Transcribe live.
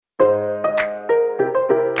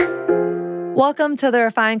Welcome to the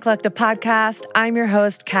Refined Collective podcast. I'm your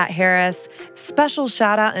host, Kat Harris. Special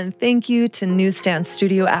shout out and thank you to Newsstand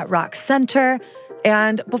Studio at Rock Center.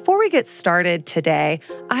 And before we get started today,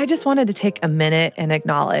 I just wanted to take a minute and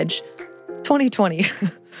acknowledge 2020.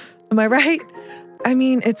 Am I right? I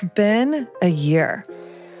mean, it's been a year.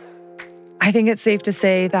 I think it's safe to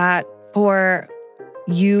say that for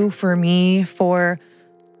you, for me, for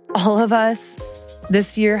all of us,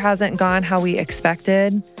 this year hasn't gone how we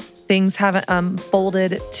expected. Things haven't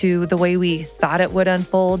unfolded to the way we thought it would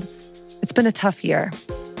unfold. It's been a tough year.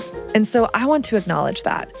 And so I want to acknowledge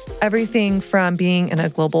that. Everything from being in a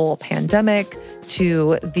global pandemic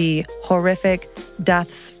to the horrific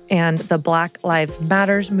deaths and the Black Lives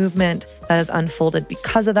Matters movement that has unfolded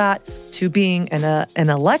because of that, to being in an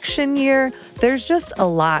election year, there's just a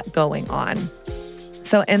lot going on.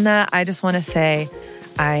 So in that, I just want to say,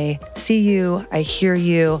 I see you, I hear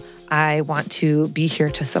you, I want to be here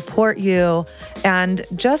to support you and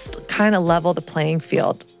just kind of level the playing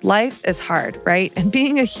field. Life is hard, right? And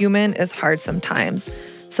being a human is hard sometimes.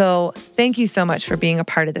 So thank you so much for being a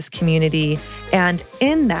part of this community. And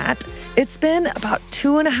in that, it's been about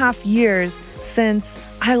 2.5 years since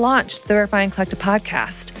I launched the Refined Collective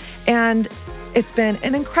podcast. And it's been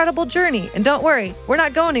an incredible journey. And don't worry, we're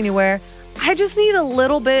not going anywhere. I just need a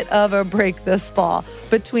little bit of a break this fall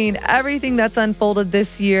between everything that's unfolded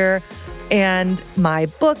this year and my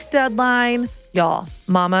book deadline. Y'all,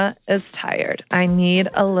 mama is tired. I need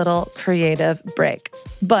a little creative break.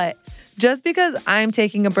 But just because I'm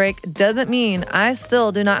taking a break doesn't mean I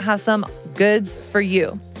still do not have some goods for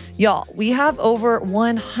you. Y'all, we have over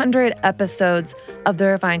 100 episodes of the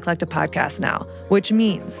Refined Collective podcast now, which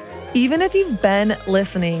means even if you've been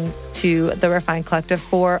listening to the Refined Collective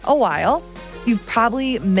for a while, you've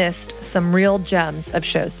probably missed some real gems of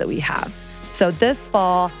shows that we have. So this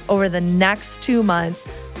fall, over the next 2 months,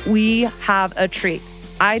 we have a treat.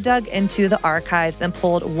 I dug into the archives and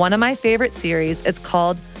pulled one of my favorite series. It's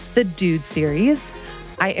called the Dude Series.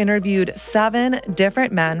 I interviewed 7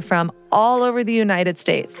 different men from all over the United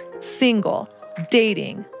States, single,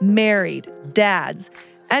 dating, married, dads,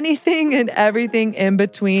 anything and everything in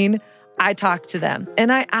between. I talked to them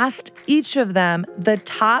and I asked each of them the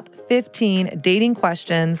top 15 dating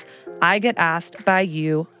questions I get asked by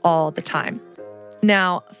you all the time.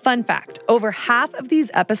 Now, fun fact, over half of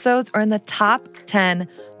these episodes are in the top 10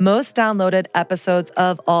 most downloaded episodes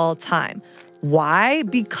of all time. Why?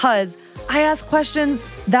 Because I ask questions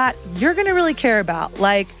that you're going to really care about,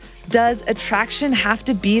 like, does attraction have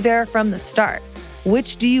to be there from the start?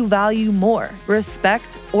 Which do you value more,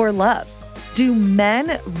 respect or love? Do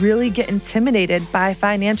men really get intimidated by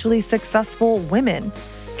financially successful women?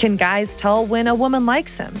 Can guys tell when a woman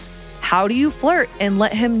likes him? How do you flirt and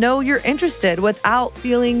let him know you're interested without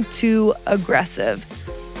feeling too aggressive?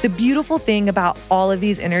 The beautiful thing about all of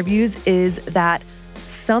these interviews is that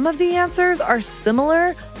some of the answers are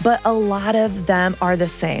similar, but a lot of them are the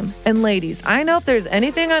same. And ladies, I know if there's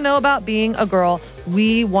anything I know about being a girl,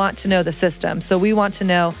 we want to know the system. So we want to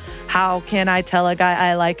know, how can I tell a guy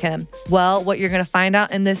I like him? Well, what you're going to find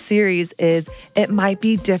out in this series is it might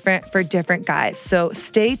be different for different guys. So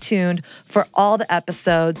stay tuned for all the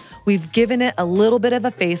episodes. We've given it a little bit of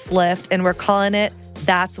a facelift and we're calling it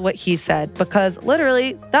That's What He Said, because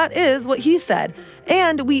literally that is what he said.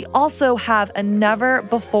 And we also have a never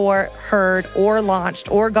before heard or launched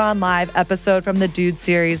or gone live episode from the Dude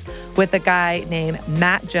Series with a guy named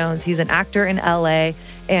Matt Jones. He's an actor in LA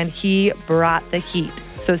and he brought the heat.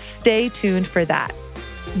 So stay tuned for that.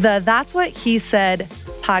 The That's What He Said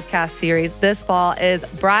podcast series this fall is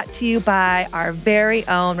brought to you by our very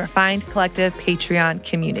own Refined Collective Patreon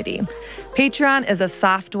community. Patreon is a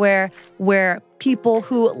software where people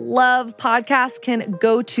who love podcasts can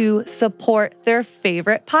go to support their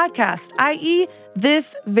favorite podcast, i.e.,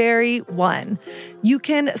 this very one. You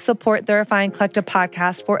can support the Refined Collective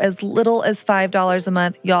podcast for as little as $5 a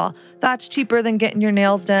month. Y'all, that's cheaper than getting your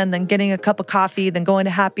nails done, than getting a cup of coffee, than going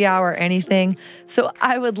to happy hour or anything. So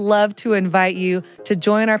I would love to invite you to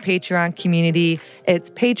join our Patreon community. It's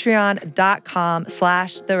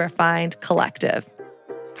patreon.com/The Refined Collective.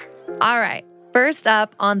 All right. First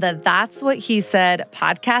up on the That's What He Said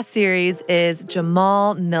podcast series is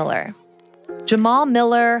Jamal Miller. Jamal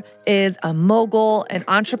Miller is a mogul, an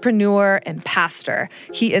entrepreneur, and pastor.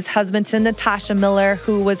 He is husband to Natasha Miller,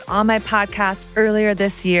 who was on my podcast earlier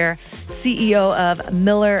this year, CEO of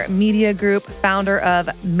Miller Media Group, founder of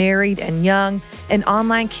Married and Young, an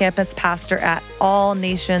online campus pastor at All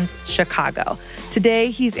Nations Chicago.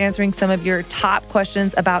 Today, he's answering some of your top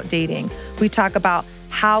questions about dating. We talk about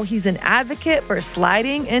how he's an advocate for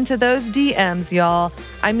sliding into those DMs, y'all.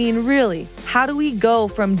 I mean, really, how do we go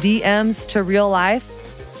from DMs to real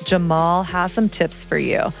life? Jamal has some tips for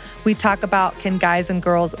you. We talk about, can guys and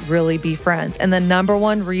girls really be friends? And the number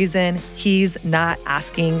one reason he's not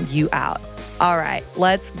asking you out. All right,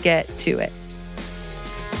 let's get to it.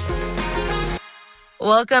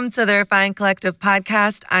 Welcome to the Refined Collective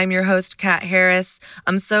podcast. I'm your host, Kat Harris.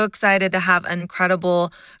 I'm so excited to have an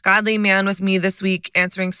incredible, godly man with me this week,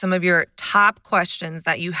 answering some of your top questions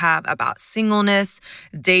that you have about singleness,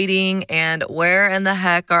 dating, and where in the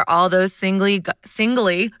heck are all those single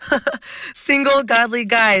godly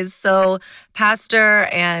guys. So, Pastor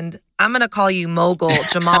and I'm going to call you Mogul,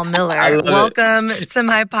 Jamal Miller. Welcome to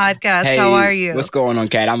my podcast. Hey, how are you? What's going on,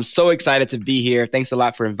 Kat? I'm so excited to be here. Thanks a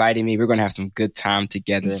lot for inviting me. We're going to have some good time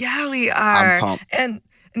together. Yeah, we are. I'm pumped. And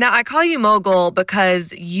now I call you Mogul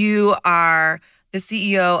because you are the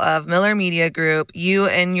CEO of Miller Media Group. You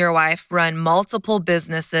and your wife run multiple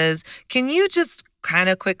businesses. Can you just kind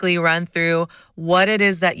of quickly run through what it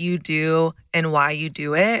is that you do and why you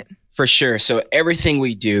do it? For sure. So everything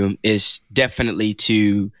we do is definitely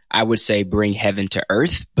to, I would say, bring heaven to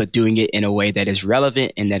earth, but doing it in a way that is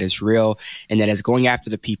relevant and that is real and that is going after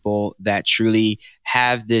the people that truly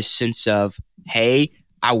have this sense of, hey,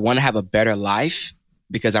 I want to have a better life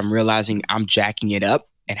because I'm realizing I'm jacking it up.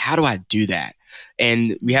 And how do I do that?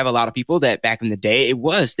 And we have a lot of people that back in the day,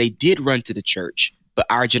 they did run to the church, but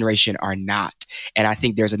our generation are not. And I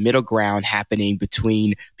think there's a middle ground happening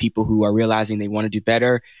between people who are realizing they want to do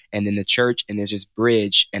better and then the church. And there's this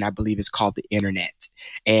bridge, and I believe it's called the internet.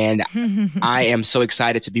 And I am so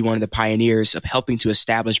excited to be one of the pioneers of helping to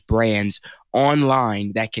establish brands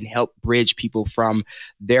online that can help bridge people from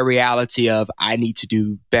their reality of I need to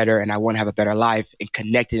do better and I want to have a better life and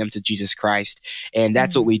connecting them to Jesus Christ. And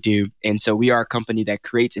that's what we do. And so we are a company that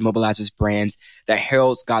creates and mobilizes brands that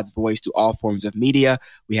heralds God's voice through all forms of media.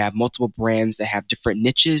 We have multiple brands that have different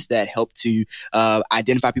niches that help to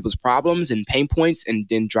identify people's problems and pain points and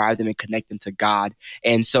then drive them and connect them to God.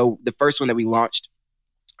 And so the first one that we launched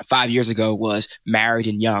 5 years ago was Married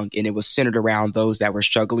and Young, and it was centered around those that were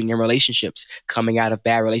struggling in relationships, coming out of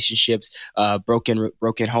bad relationships, broken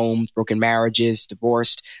homes, broken marriages,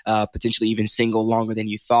 divorced, potentially even single longer than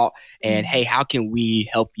you thought. And hey, how can we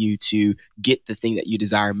help you to get the thing that you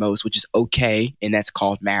desire most, which is okay, and that's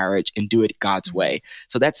called marriage, and do it God's way.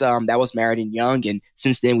 So that's that was Married and Young, and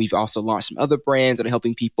since then we've also launched some other brands that are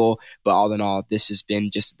helping people. But all in all, this has been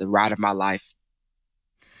just the ride of my life.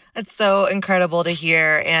 That's so incredible to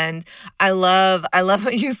hear. And I love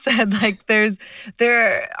what you said. Like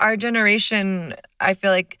our generation, I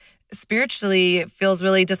feel like spiritually feels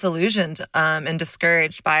really disillusioned and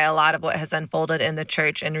discouraged by a lot of what has unfolded in the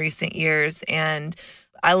church in recent years. And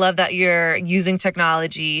I love that you're using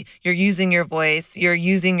technology, you're using your voice, you're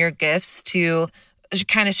using your gifts to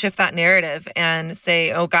kind of shift that narrative and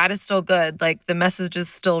say, oh, God is still good. Like the message is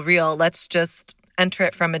still real. Let's just enter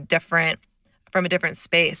it from a different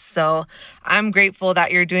space. So I'm grateful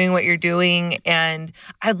that you're doing what you're doing. And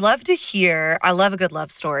I'd love to hear, I love a good love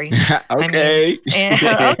story. Okay.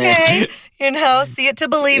 Okay. See it to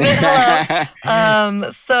believe it.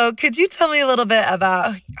 Hello. So could you tell me a little bit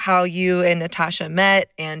about how you and Natasha met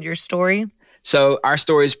and your story? So our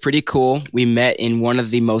story is pretty cool. We met in one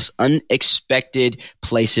of the most unexpected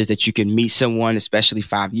places that you can meet someone, especially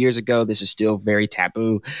 5 years ago. This is still very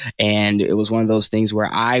taboo. And it was one of those things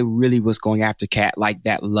where I really was going after Kat, like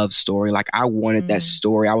that love story. Like I wanted that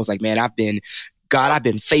story. I was like, man, I've been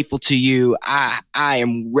faithful to you. I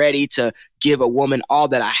am ready to give a woman all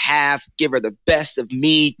that I have, give her the best of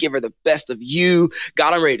me, give her the best of you.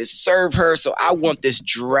 God, I'm ready to serve her. So I want this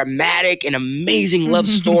dramatic and amazing love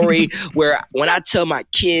story where when I tell my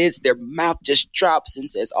kids, their mouth just drops and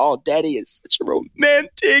says, oh, daddy is such a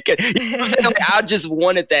romantic. And, you know what I'm saying? Like, I just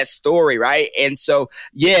wanted that story, right? And so,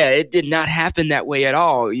 yeah, it did not happen that way at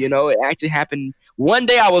all. You know, it actually happened. One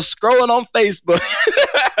day I was scrolling on Facebook.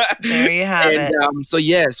 There you have it. So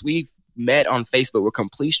yes, we met on Facebook. We're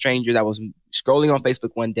complete strangers. I was scrolling on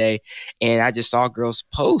Facebook one day and I just saw a girl's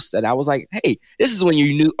post and I was like, hey, this is when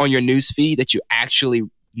you knew on your news feed that you actually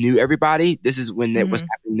knew everybody. This is when it was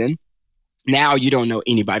happening then. Now you don't know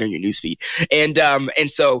anybody on your newsfeed.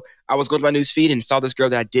 And so I was going to my newsfeed and saw this girl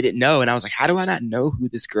that I didn't know. And I was like, how do I not know who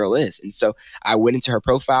this girl is? And so I went into her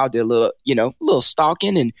profile, did a little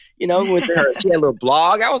stalking and, went to her, she had a little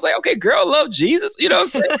blog. I was like, okay, girl, love Jesus. You know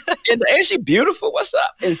what I'm saying? and she beautiful. What's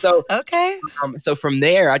up? And so, okay. So from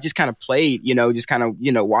there, I just kind of played,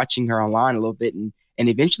 watching her online a little bit. And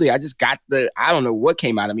eventually I just got I don't know what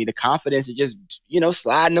came out of me, the confidence of just,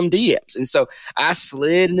 sliding them DMs. And so I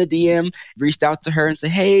slid in the DM, reached out to her and said,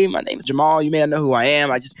 hey, my name is Jamal. You may not know who I am.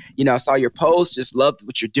 I just, I saw your post, just loved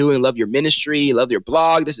what you're doing, love your ministry, love your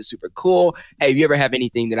blog. This is super cool. Hey, if you ever have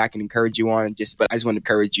anything that I can encourage you on, but I just want to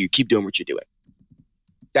encourage you, keep doing what you're doing.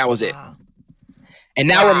 That was it. And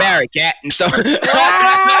now we're married, Kat. And so,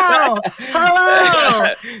 wow,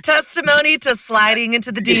 hello, testimony to sliding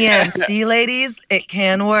into the DMs. See, ladies, it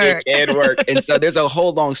can work. It can work. And so there's a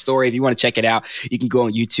whole long story. If you want to check it out, you can go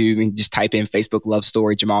on YouTube and just type in Facebook love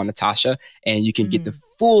story Jamal and Natasha, and you can get the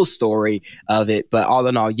full story of it. But all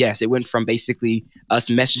in all, yes, it went from basically us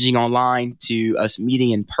messaging online to us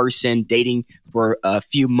meeting in person, dating for a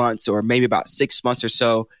few months or maybe about 6 months or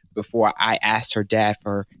so, before I asked her dad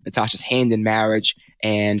for Natasha's hand in marriage.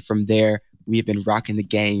 And from there, we've been rocking the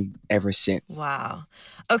game ever since. Wow.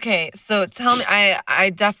 Okay. So tell me, I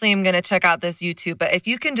definitely am going to check out this YouTube, but if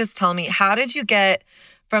you can just tell me, how did you get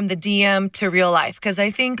from the DM to real life? Because I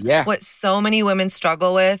think what so many women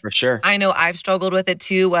struggle with, for sure. I know I've struggled with it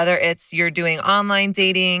too, whether it's you're doing online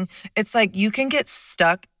dating, it's like you can get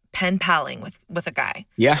stuck pen paling with a guy.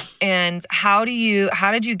 Yeah. And how did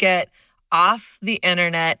you get off the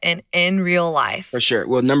internet and in real life? For sure.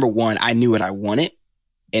 Well, number one, I knew what I wanted.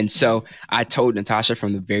 And so I told Natasha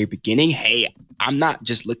from the very beginning, hey, I'm not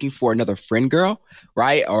just looking for another friend girl,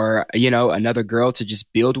 right? Or, another girl to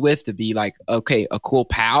just build with, to be like, okay, a cool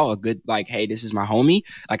pal, a good, like, hey, this is my homie.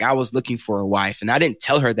 Like, I was looking for a wife. And I didn't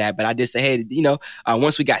tell her that, but I did say, hey,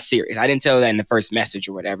 once we got serious, I didn't tell her that in the first message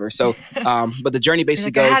or whatever. So, but the journey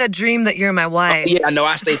basically goes. I had a dream that you're my wife. Yeah, no,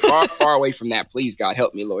 I stay far, far away from that. Please, God,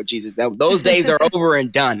 help me, Lord Jesus. Those days are over and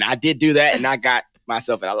done. I did do that, and I got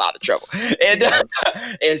myself in a lot of trouble.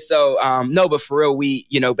 And so, no, but for real, we,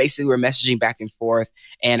 basically we're messaging back and forth.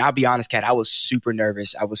 And I'll be honest, Kat, I was super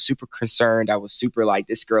nervous. I was super concerned. I was super like,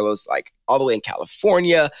 this girl is like all the way in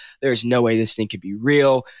California. There's no way this thing could be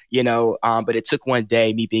real, but it took one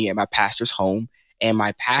day, me being at my pastor's home, and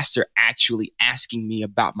my pastor actually asking me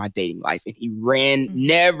about my dating life. And he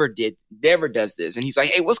never does this. And he's like,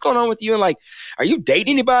 hey, what's going on with you? And like, are you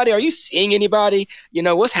dating anybody? Are you seeing anybody?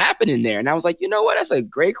 What's happening there? And I was like, you know what? That's a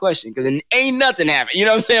great question. Cause then ain't nothing happened. You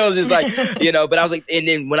know what I'm saying? I was just like, but I was like, and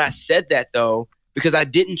then when I said that though, because I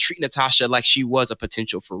didn't treat Natasha like she was a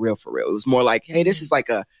potential for real. It was more like, hey, this is like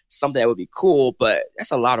something that would be cool, but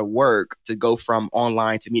that's a lot of work to go from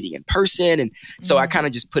online to meeting in person. And so I kind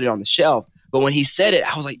of just put it on the shelf. But when he said it,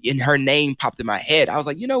 I was like, and her name popped in my head. I was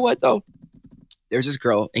like, you know what, though? There's this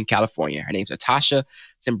girl in California. Her name's Natasha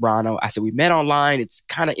Sembrano. I said, we met online. It's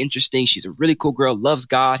kind of interesting. She's a really cool girl, loves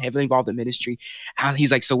God, heavily involved in ministry. And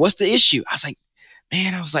he's like, so what's the issue? I was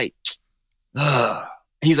like, ugh.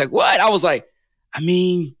 And he's like, what? I was like,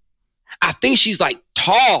 I think she's like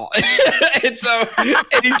tall. and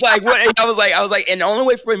he's like, what? And I was like, and the only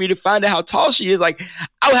way for me to find out how tall she is, like,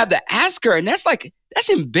 I would have to ask her. And that's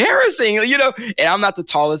embarrassing, and I'm not the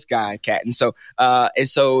tallest guy, Kat. And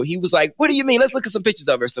so he was like, what do you mean? Let's look at some pictures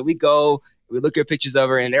of her. So we look at pictures of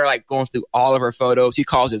her, and they're like going through all of her photos. He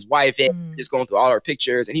calls his wife in, just going through all her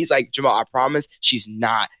pictures. And he's like, Jamal, I promise she's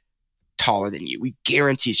not taller than you. We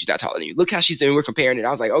guarantee she's not taller than you. Look how she's doing. We're comparing it.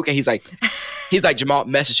 I was like, okay. He's like, Jamal,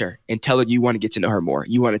 message her and tell her you want to get to know her more.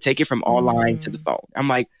 You want to take it from online to the phone. I'm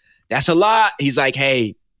like, that's a lot. He's like,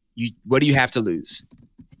 hey, what do you have to lose?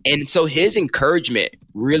 And so his encouragement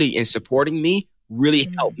really in supporting me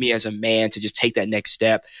really helped me as a man to just take that next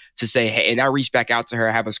step to say, hey, and I reached back out to her.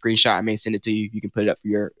 I have a screenshot. I may send it to you. You can put it up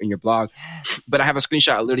in your blog. Yes. But I have a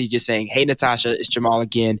screenshot literally just saying, hey, Natasha, it's Jamal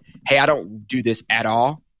again. Hey, I don't do this at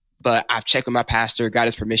all, but I've checked with my pastor, got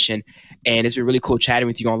his permission, and it's been really cool chatting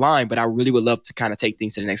with you online, but I really would love to kind of take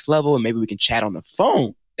things to the next level, and maybe we can chat on the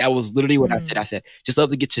phone. That was literally what I said. I said, just love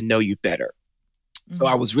to get to know you better. So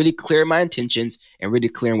I was really clear in my intentions and really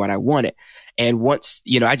clear in what I wanted. And once,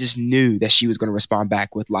 I just knew that she was going to respond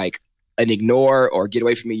back with like an ignore or get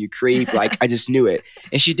away from me, you creep. Like, I just knew it.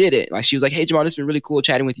 And she did it. Like, she was like, hey, Jamal, it's been really cool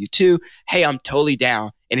chatting with you too. Hey, I'm totally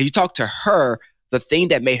down. And if you talk to her, the thing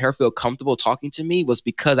that made her feel comfortable talking to me was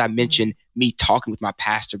because I mentioned me talking with my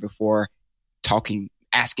pastor before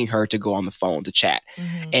asking her to go on the phone to chat.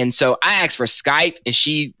 And so I asked for Skype, and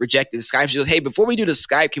she rejected the Skype. She goes, hey, before we do the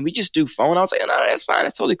Skype, can we just do phone? I was like, no, that's fine.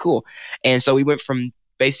 That's totally cool. And so we went from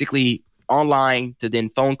basically online to then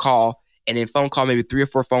phone call, and then phone call, maybe 3 or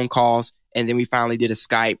 4 phone calls. And then we finally did a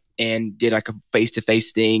Skype and did like a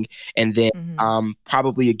face-to-face thing. And then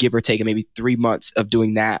probably a give or take of maybe 3 months of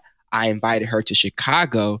doing that, I invited her to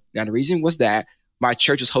Chicago. Now, the reason was that my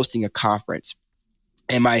church was hosting a conference.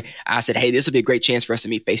 And I said, hey, this would be a great chance for us to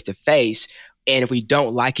meet face to face. And if we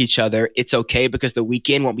don't like each other, it's okay, because the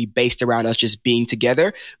weekend won't be based around us just being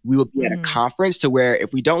together. We will be at a conference to where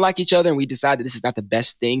if we don't like each other and we decide that this is not the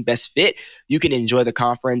best fit, you can enjoy the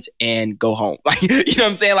conference and go home. Like, you know what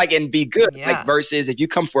I'm saying? Like, and be good. Yeah. Like, versus if you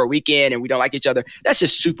come for a weekend and we don't like each other, that's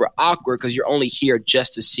just super awkward, because you're only here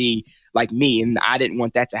just to see like me. And I didn't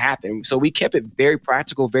want that to happen. So we kept it very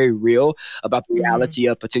practical, very real about the reality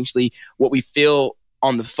of potentially what we feel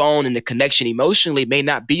on the phone, and the connection emotionally may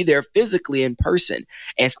not be there physically in person.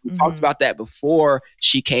 And so we talked about that before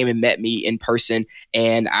she came and met me in person.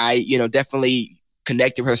 And I, definitely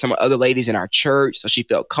connected with her, some other ladies in our church. So she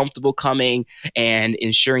felt comfortable coming and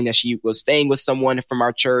ensuring that she was staying with someone from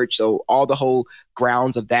our church. So all the whole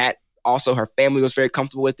grounds of that. Also, her family was very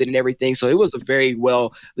comfortable with it and everything. So it was a very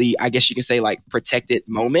I guess you can say, like, protected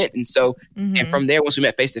moment. And so, and from there, once we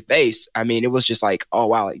met face to face, I mean, it was just like, oh,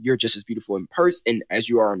 wow, like, you're just as beautiful in person as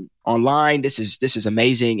you are online. This is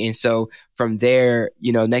amazing. And so from there,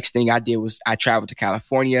 next thing I did was I traveled to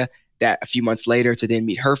California that a few months later to then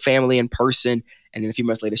meet her family in person. And then a few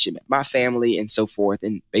months later, she met my family and so forth.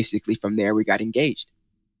 And basically from there, we got engaged.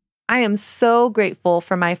 I am so grateful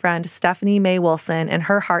for my friend Stephanie Mae Wilson and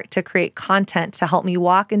her heart to create content to help me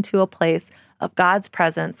walk into a place of God's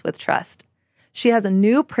presence with trust. She has a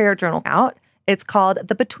new prayer journal out. It's called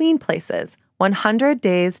The Between Places, 100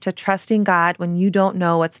 Days to Trusting God When You Don't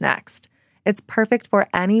Know What's Next. It's perfect for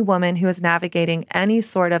any woman who is navigating any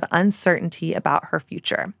sort of uncertainty about her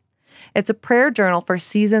future. It's a prayer journal for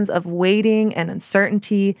seasons of waiting and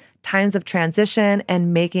uncertainty, times of transition,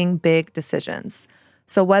 and making big decisions.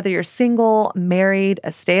 So whether you're single, married,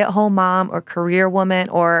 a stay-at-home mom, or career woman,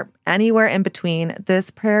 or anywhere in between,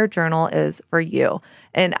 this prayer journal is for you.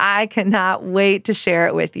 And I cannot wait to share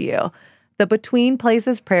it with you. The Between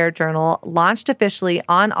Places prayer journal launched officially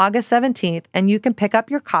on August 17th, and you can pick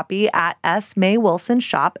up your copy at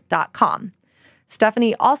smaywilsonshop.com.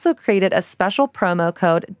 Stephanie also created a special promo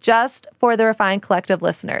code just for the Refined Collective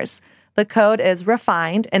listeners. The code is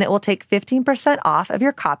REFINED, and it will take 15% off of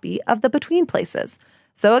your copy of The Between Places.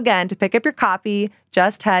 So again, to pick up your copy,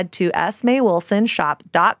 just head to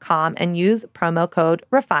smaywilsonshop.com and use promo code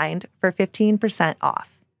REFINED for 15%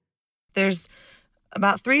 off. There's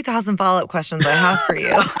about 3,000 follow-up questions I have for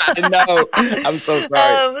you. I know. I'm so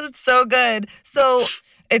sorry. It's so good. So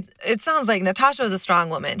it sounds like Natasha was a strong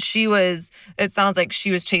woman. It sounds like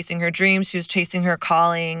she was chasing her dreams. She was chasing her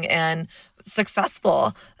calling and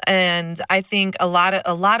successful. And I think a lot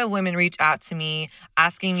of women reach out to me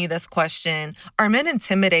asking me this question: are men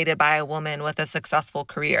intimidated by a woman with a successful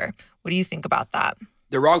career? What do you think about that?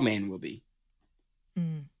 The wrong man will be.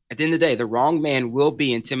 At the end of the day, the wrong man will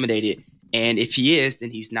be intimidated. And if he is, then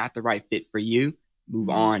he's not the right fit for you. Move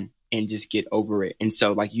on and just get over it. And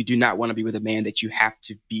so, like, you do not want to be with a man that you have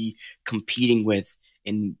to be competing with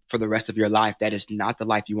and for the rest of your life. That is not the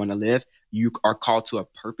life you want to live. You are called to a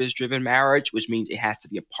purpose-driven marriage, which means it has to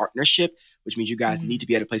be a partnership, which means you guys need to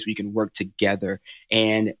be at a place where you can work together.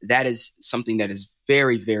 And that is something that is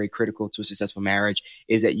very, very critical to a successful marriage,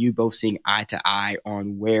 is that you both seeing eye to eye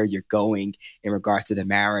on where you're going in regards to the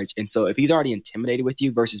marriage. And so if he's already intimidated with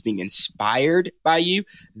you versus being inspired by you,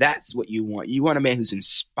 that's what you want. You want a man who's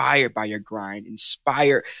inspired by your grind,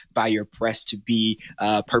 inspired by your press to be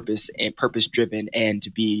purpose driven and to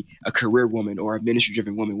be a career woman or a ministry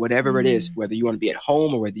driven woman, whatever it is, whether you want to be at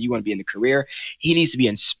home or whether you want to be in the career. He needs to be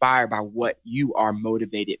inspired by what you are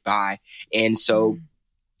motivated by. And so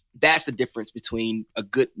that's the difference between a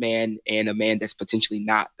good man and a man that's potentially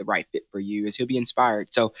not the right fit for you, is he'll be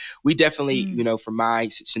inspired. So we definitely, for my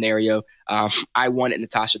scenario, I wanted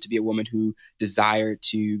Natasha to be a woman who desired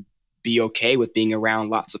to be okay with being around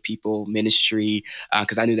lots of people, ministry,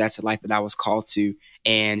 because I knew that's the life that I was called to.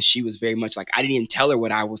 And she was very much like, I didn't even tell her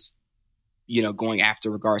what I was going after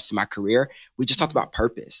regards to my career. We just talked about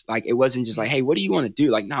purpose. Like, it wasn't just like, hey, what do you want to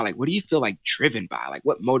do? Like, no, like, what do you feel like driven by? Like,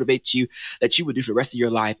 what motivates you that you would do for the rest of your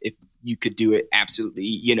life if you could do it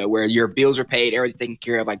absolutely, where your bills are paid, everything's taken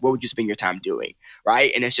care of? Like, what would you spend your time doing?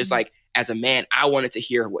 Right. And it's just like, as a man, I wanted to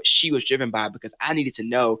hear what she was driven by, because I needed to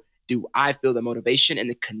know, do I feel the motivation and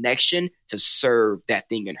the connection to serve that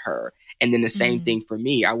thing in her? And then the same thing for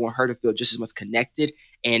me. I want her to feel just as much connected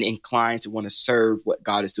and inclined to want to serve what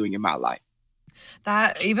God is doing in my life.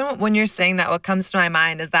 That, even when you're saying that, what comes to my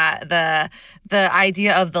mind is that the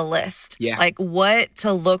idea of the list, like what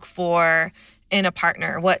to look for in a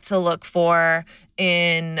partner, what to look for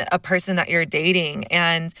in a person that you're dating.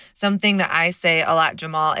 And something that I say a lot,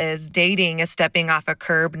 Jamal, is dating is stepping off a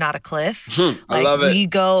curb, not a cliff. I love it. We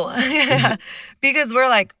go, because we're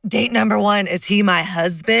like, date number one, is he my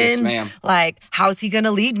husband? Yes, ma'am. Like, how's he going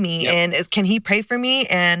to lead me? Yep. And can he pray for me?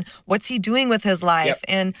 And what's he doing with his life? Yep.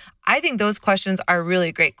 And I think those questions are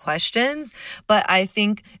really great questions. But I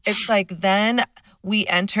think it's like then we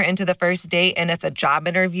enter into the first date and it's a job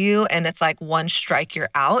interview and it's like one strike, you're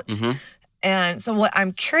out. Mm-hmm. And so what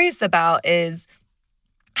I'm curious about is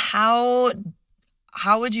how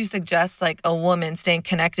would you suggest like a woman staying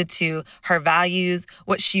connected to her values,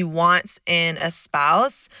 what she wants in a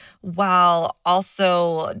spouse, while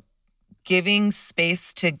also giving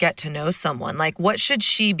space to get to know someone? Like, what should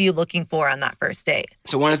she be looking for on that first date?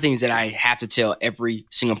 So one of the things that I have to tell every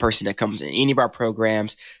single person that comes in any of our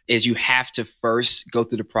programs is you have to first go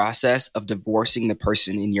through the process of divorcing the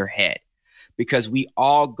person in your head. Because we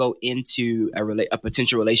all go into a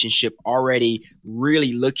potential relationship already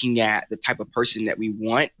really looking at the type of person that we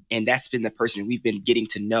want. And that's been the person we've been getting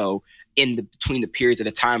to know between the periods of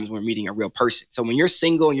the times when we're meeting a real person. So when you're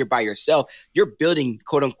single and you're by yourself, you're building,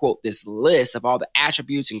 quote unquote, this list of all the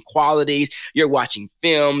attributes and qualities. You're watching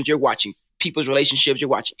films, you're watching people's relationships, you're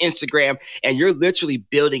watching Instagram, and you're literally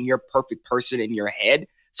building your perfect person in your head.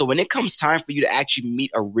 So when it comes time for you to actually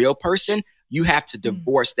meet a real person, you have to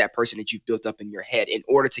divorce that person that you've built up in your head in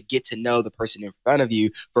order to get to know the person in front of you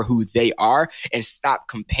for who they are and stop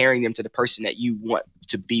comparing them to the person that you want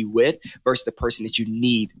to be with versus the person that you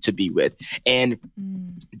need to be with. And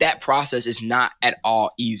that process is not at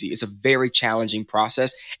all easy. It's a very challenging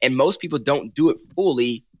process. And most people don't do it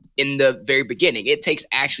fully in the very beginning. It takes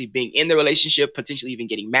actually being in the relationship, potentially even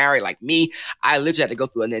getting married. Like me, I literally had to go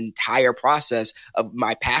through an entire process of,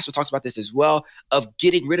 my pastor talks about this as well, of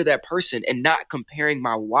getting rid of that person and not comparing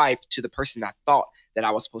my wife to the person I thought that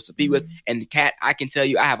I was supposed to be with. And Kat, I can tell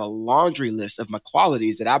you, I have a laundry list of my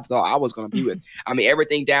qualities that I thought I was going to be with. I mean,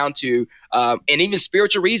 everything down to, and even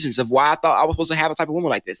spiritual reasons of why I thought I was supposed to have a type of woman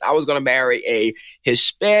like this. I was going to marry a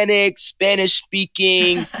Hispanic, Spanish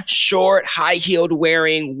speaking, short, high heeled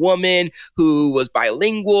wearing woman who was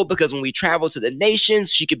bilingual, because when we travel to the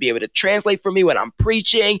nations, she could be able to translate for me when I'm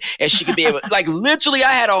preaching, and she could be able, like, literally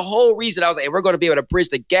I had a whole reason. I was like, we're going to be able to bridge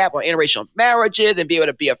the gap on interracial marriages and be able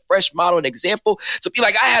to be a fresh model and example. So be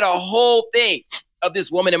like, I had a whole thing of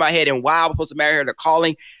this woman in my head and why I was supposed to marry her, the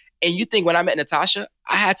calling. And you think when I met Natasha,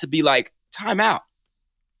 I had to be like, time out.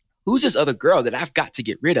 Who's this other girl that I've got to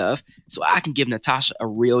get rid of so I can give Natasha a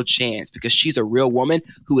real chance, because she's a real woman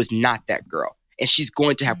who is not that girl. And she's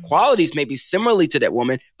going to have qualities maybe similarly to that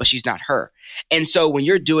woman, but she's not her. And so when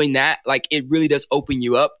you're doing that, like, it really does open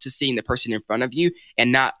you up to seeing the person in front of you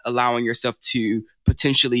and not allowing yourself to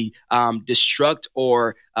potentially destruct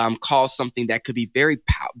or cause something that could be very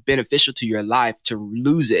beneficial to your life to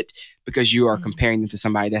lose it because you are comparing them to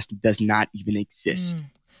somebody that does not even exist.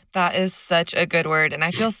 That is such a good word. And I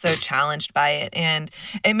feel so challenged by it. And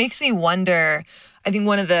it makes me wonder, I think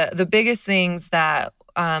one of the biggest things that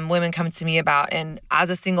women come to me about, and as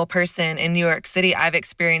a single person in New York City, I've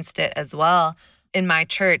experienced it as well. In my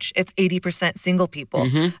church, it's 80% single people.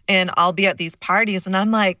 And I'll be at these parties and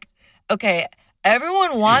I'm like, okay,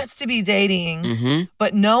 everyone wants to be dating,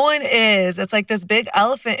 but no one is. It's like this big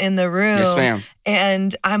elephant in the room. Yes, ma'am.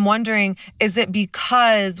 And I'm wondering, is it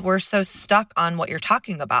because we're so stuck on what you're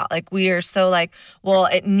talking about? Like, we are so like, well,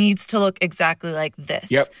 it needs to look exactly like this.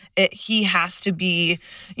 Yep. He has to be,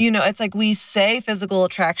 it's like we say physical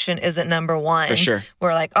attraction isn't number one. For sure.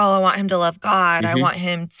 We're like, oh, I want him to love God. I want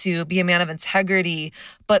him to be a man of integrity.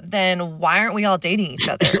 But then why aren't we all dating each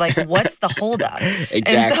other? Like, what's the holdup? Exactly.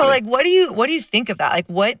 And so, like, what do you think of that? Like,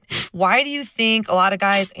 why do you think a lot of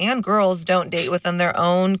guys and girls don't date within their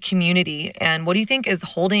own community? And what do you think is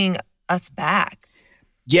holding us back?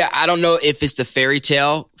 Yeah, I don't know if it's the fairy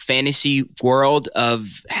tale fantasy world of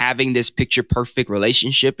having this picture perfect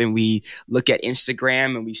relationship, and we look at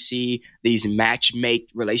Instagram and we see these match-made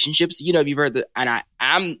relationships. You've heard and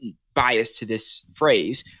I'm biased to this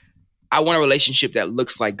phrase. I want a relationship that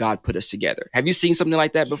looks like God put us together. Have you seen something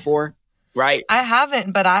like that before? Right? I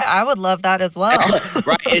haven't, but I would love that as well.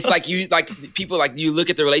 Right? It's like people you look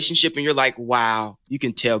at the relationship and you're like, wow, you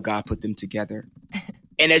can tell God put them together.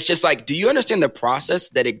 And it's just like, do you understand the process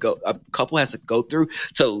that a couple has to go through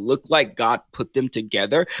to look like God put them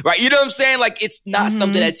together? Right? You know what I'm saying? Like, it's not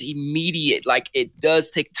something that's immediate. Like, it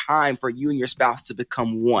does take time for you and your spouse to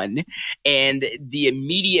become one. And the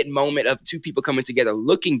immediate moment of two people coming together,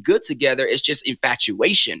 looking good together, is just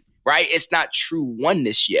infatuation. right? It's not true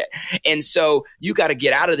oneness yet. And so you got to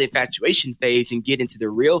get out of the infatuation phase and get into the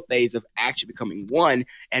real phase of actually becoming one.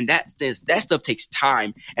 And that stuff takes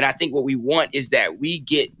time. And I think what we want is that we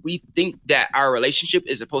think that our relationship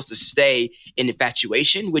is supposed to stay in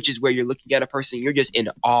infatuation, which is where you're looking at a person, you're just in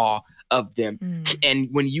awe of them. And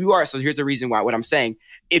when you are, so here's the reason why, what I'm saying,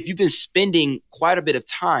 if you've been spending quite a bit of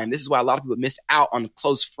time, this is why a lot of people miss out on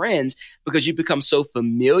close friends, because you become so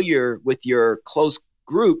familiar with your close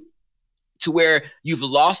group to where you've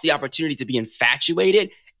lost the opportunity to be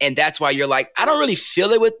infatuated. And that's why you're like, I don't really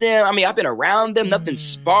feel it with them. I mean, I've been around them. Nothing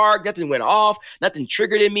sparked. Nothing went off. Nothing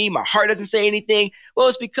triggered in me. My heart doesn't say anything. Well,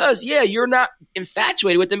 it's because, you're not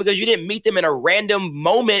infatuated with them because you didn't meet them in a random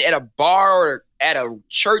moment at a bar or at a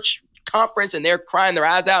church conference and they're crying their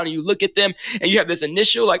eyes out and you look at them and you have this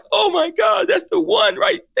initial like, oh my God, that's the one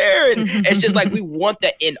right there. And it's just like, we want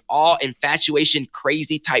that in awe, infatuation,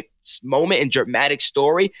 crazy type moment and dramatic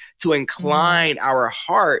story to incline our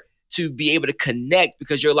heart to be able to connect,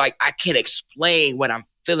 because you're like, I can't explain what I'm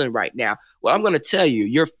feeling right now. Well, I'm going to tell you,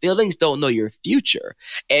 your feelings don't know your future.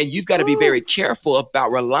 And you've got to be very careful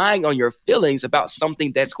about relying on your feelings about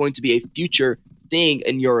something that's going to be a future thing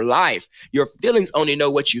in your life. Your feelings only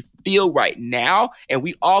know what you feel right now. And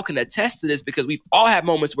we all can attest to this because we've all had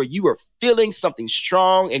moments where you were feeling something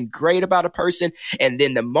strong and great about a person. And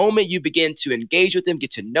then the moment you begin to engage with them,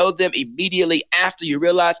 get to know them, immediately after you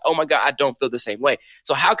realize, oh my God, I don't feel the same way.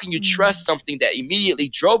 So how can you trust something that immediately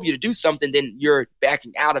drove you to do something, then you're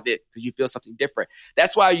backing out of it because you feel something different?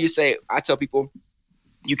 That's why I tell people,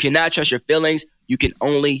 you cannot trust your feelings. You can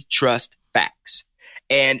only trust facts.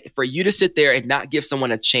 And for you to sit there and not give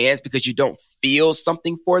someone a chance because you don't feel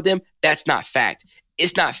something for them, that's not fact.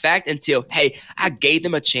 It's not fact until, hey, I gave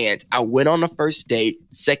them a chance. I went on the first date,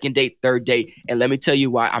 second date, third date, and let me tell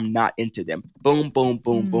you why I'm not into them. Boom, boom,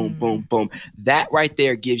 boom, boom, boom, boom. That right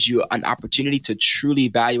there gives you an opportunity to truly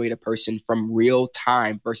evaluate a person from real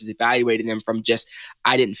time versus evaluating them from just,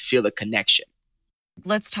 I didn't feel a connection.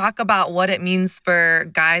 Let's talk about what it means for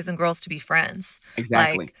guys and girls to be friends.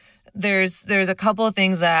 Exactly. Like, there's a couple of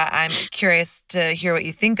things that I'm curious to hear what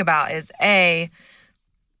you think about. Is A,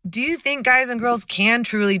 do you think guys and girls can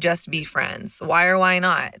truly just be friends? Why or why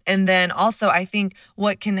not? And then also, I think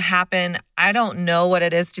what can happen, I don't know what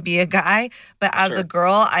it is to be a guy, but as a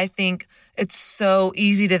girl, I think it's so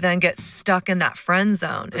easy to then get stuck in that friend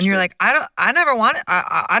zone. And you're like, I never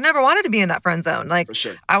wanted to be in that friend zone. Like,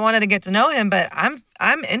 I wanted to get to know him, but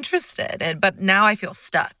I'm interested. But now I feel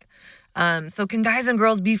stuck. So can guys and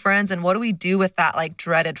girls be friends? And what do we do with that like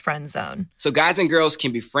dreaded friend zone? So guys and girls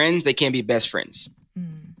can be friends. They can't be best friends.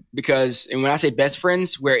 Because, and when I say best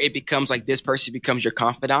friends, where it becomes like this person becomes your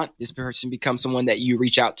confidant, this person becomes someone that you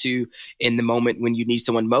reach out to in the moment when you need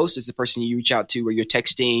someone most. It's the person you reach out to where you're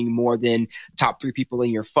texting more than top 3 people in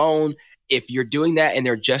your phone. If you're doing that and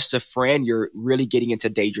they're just a friend, you're really getting into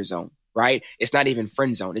danger zone. Right? It's not even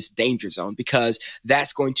friend zone. It's danger zone, because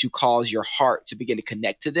that's going to cause your heart to begin to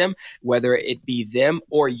connect to them, whether it be them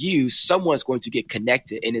or you. Someone's going to get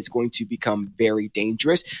connected and it's going to become very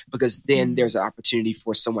dangerous, because then there's an opportunity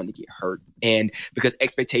for someone to get hurt. And because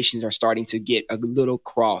expectations are starting to get a little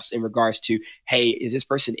cross in regards to, hey, is this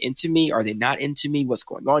person into me? Are they not into me? What's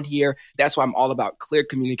going on here? That's why I'm all about clear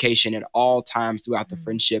communication at all times throughout the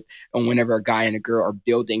friendship, and whenever a guy and a girl are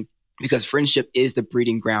building, because friendship is the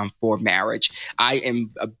breeding ground for marriage. I am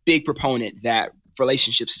a big proponent that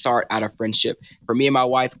relationships start out of friendship. For me and my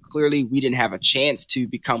wife, clearly we didn't have a chance to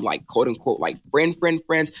become like quote unquote like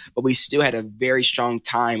friends, but we still had a very strong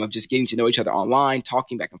time of just getting to know each other online,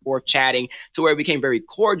 talking back and forth, chatting, to where it became very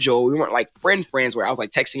cordial. We weren't like friends where I was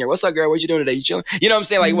like texting her, what's up, girl? What you doing today? You chilling? You know what I'm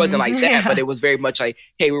saying? Like, it wasn't like that, but it was very much like,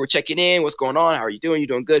 hey, we were checking in. What's going on? How are you doing? You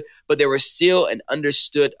doing good? But there was still an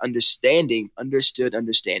understood understanding. I'm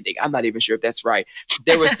not even sure if that's right.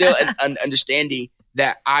 There was still an understanding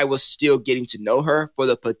that I was still getting to know her for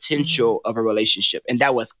the potential of a relationship. And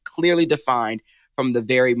that was clearly defined from the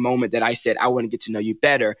very moment that I said, I want to get to know you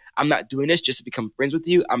better. I'm not doing this just to become friends with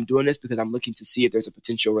you. I'm doing this because I'm looking to see if there's a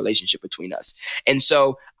potential relationship between us. And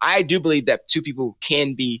so I do believe that 2 people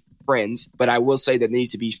can be friends, but I will say that there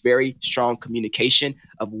needs to be very strong communication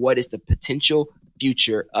of what is the potential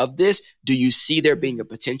future of this. Do you see there being a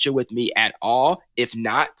potential with me at all? If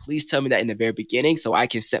not, please tell me that in the very beginning so I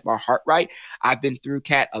can set my heart right. I've been through,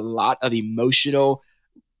 Kat, a lot of emotional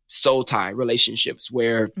soul tie relationships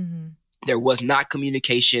where There was not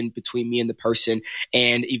communication between me and the person.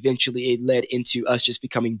 And eventually it led into us just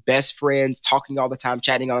becoming best friends, talking all the time,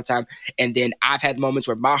 chatting all the time. And then I've had moments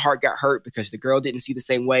where my heart got hurt because the girl didn't see the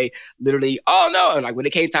same way. Literally, oh no. And like when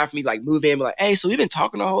it came time for me to like move in, like, hey, so we've been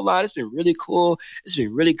talking a whole lot. It's been really cool. It's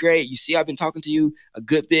been really great. You see, I've been talking to you a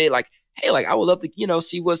good bit. Like, hey, like I would love to,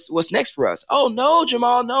 see what's next for us. Oh no,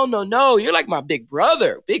 Jamal, no. You're like my big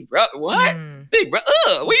brother. Big brother. What? Big brother?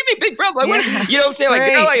 What do you mean big brother? Like, what? You know what I'm saying?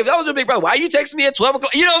 Like, girl, like if that was your big brother, why you texting me at 12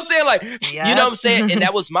 o'clock? You know what I'm saying? Like, you know what I'm saying? And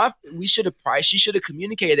that was she should have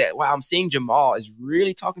communicated that. Wow, I'm seeing Jamal is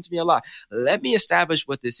really talking to me a lot. Let me establish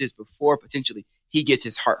what this is before potentially he gets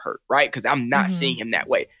his heart hurt, right? Because I'm not seeing him that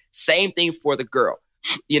way. Same thing for the girl,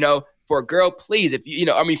 For a girl, please,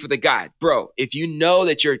 for the guy, bro, if you know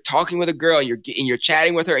that you're talking with a girl and you're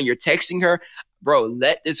chatting with her and you're texting her, bro,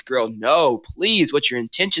 let this girl know, please, what your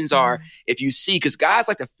intentions are. If you see, because guys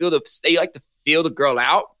like to feel the girl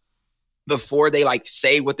out before they like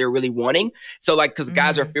say what they're really wanting. So like, because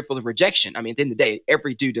guys are fearful of rejection. I mean, at the end of the day,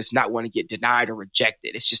 every dude does not want to get denied or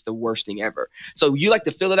rejected. It's just the worst thing ever. So you like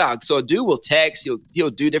to fill it out. So a dude will text,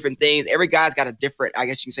 he'll do different things. Every guy's got a different, I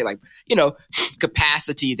guess you can say like,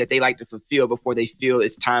 capacity that they like to fulfill before they feel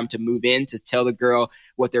it's time to move in, to tell the girl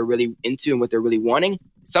what they're really into and what they're really wanting.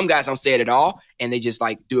 Some guys don't say it at all and they just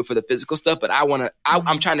like do it for the physical stuff. But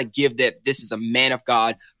I'm trying to give that this is a man of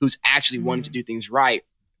God who's actually wanting to do things right.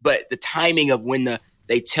 But the timing of when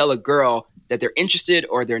they tell a girl that they're interested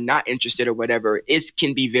or they're not interested or whatever,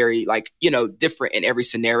 can be very different in every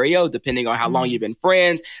scenario, depending on how long you've been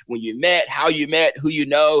friends, when you met, how you met, who you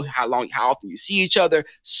know, how often you see each other.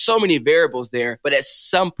 So many variables there. But at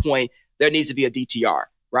some point, there needs to be a DTR,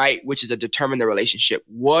 right? Which is a determine the relationship.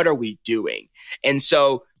 What are we doing? And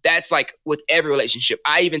so that's like with every relationship.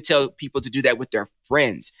 I even tell people to do that with their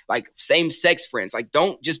friends, like same sex friends. Like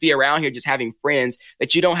don't just be around here just having friends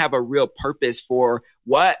that you don't have a real purpose for.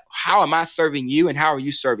 How am I serving you and how are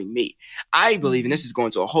you serving me? I believe, and this is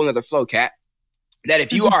going to a whole nother flow, Kat, that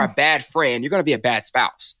if you are a bad friend, you're going to be a bad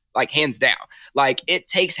spouse. Like hands down. Like it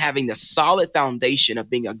takes having the solid foundation of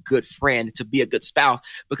being a good friend to be a good spouse,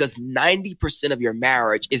 because 90% of your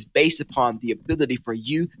marriage is based upon the ability for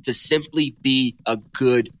you to simply be a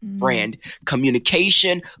good friend.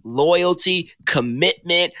 Communication, loyalty,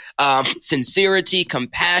 commitment, sincerity,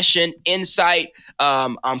 compassion, insight,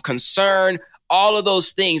 concern. All of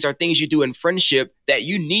those things are things you do in friendship that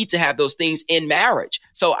you need to have those things in marriage.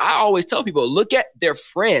 So I always tell people, look at their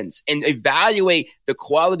friends and evaluate the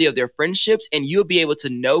quality of their friendships. And you'll be able to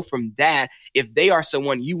know from that if they are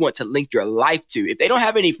someone you want to link your life to. If they don't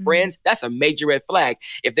have any friends, that's a major red flag.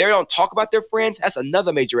 If they don't talk about their friends, that's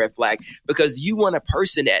another major red flag, because you want a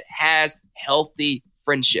person that has healthy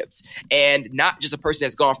friendships and not just a person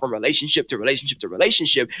that's gone from relationship to relationship to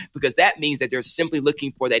relationship, because that means that they're simply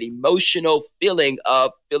looking for that emotional feelings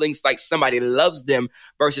like somebody loves them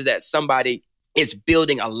versus that somebody is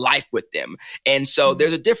building a life with them. And so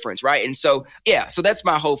there's a difference, right? And so, yeah, so that's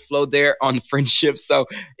my whole flow there on friendships. So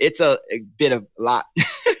it's a bit of a lot.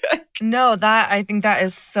 No, I think that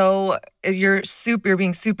is you're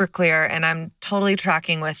being super clear, and I'm totally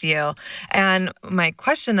tracking with you. And my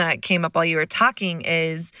question that came up while you were talking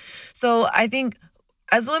is, so I think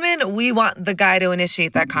as women, we want the guy to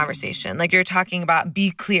initiate that conversation. Like you're talking about, be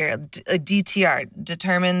clear, a DTR,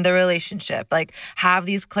 determine the relationship, like have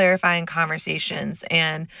these clarifying conversations.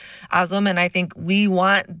 And as women, I think we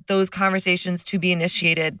want those conversations to be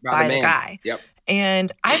initiated by the guy. Yep.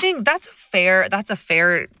 And I think that's a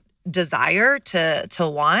fair desire to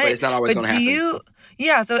want. But it's not always going to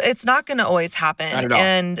happen. So it's not going to always happen. Not at all.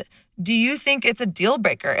 And do you think it's a deal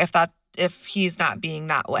breaker if he's not being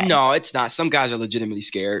that way? No, it's not. Some guys are legitimately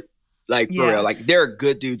scared. Like for real. Like there are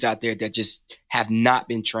good dudes out there that just have not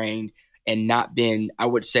been trained and not been, I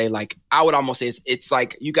would say, like, I would almost say it's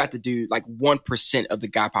like you got to do like 1% of the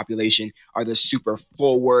guy population are the super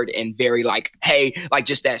forward and very like, hey, like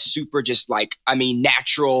just that super, just like, I mean,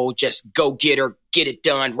 natural, just go get her, get it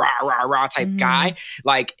done, rah, rah, rah type guy.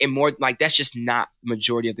 Like, and more like that's just not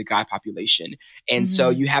majority of the guy population. And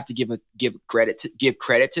so you have to give credit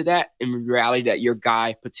to that in reality, that your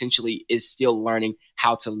guy potentially is still learning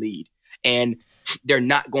how to lead. And they're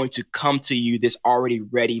not going to come to you this already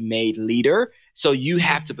ready-made leader. So you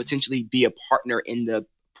have to potentially be a partner in the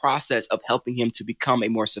process of helping him to become a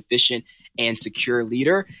more sufficient and secure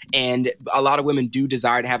leader. And a lot of women do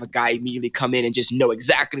desire to have a guy immediately come in and just know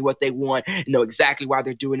exactly what they want, know exactly why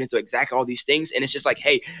they're doing it, know exactly all these things. And it's just like,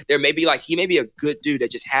 hey, he may be a good dude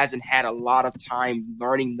that just hasn't had a lot of time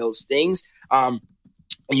learning those things. And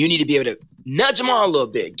you need to be able to nudge him on a little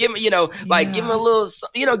bit. Give him, give him a little,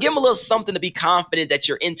 give him a little something to be confident that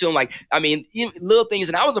you're into him. Like, I mean, little things.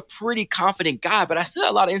 And I was a pretty confident guy, but I still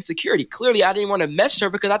had a lot of insecurity. Clearly, I didn't want to mess her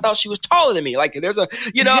because I thought she was taller than me. Like, there's a,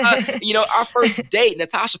 our first date,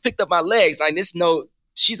 Natasha picked up my legs. Like,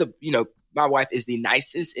 she's my wife is the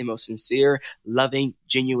nicest and most sincere, loving,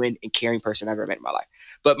 genuine, and caring person I've ever met in my life.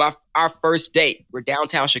 But our first date, we're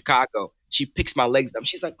downtown Chicago. She picks my legs up.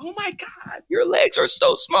 She's like, "Oh my God, your legs are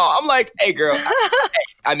so small." I'm like, "Hey, girl,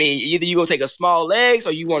 I mean, either you gonna take a small legs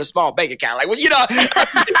or you want a small bank account." Like, well, you know what I'm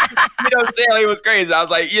saying? Like, it was crazy. I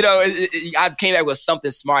was like, I came back with something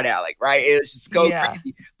smart aleck, right? It was just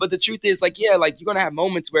crazy. But the truth is, like, you're gonna have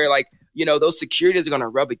moments where, like, those securities are going to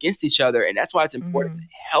rub against each other. And that's why it's important to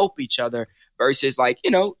help each other versus like,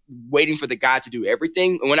 waiting for the guy to do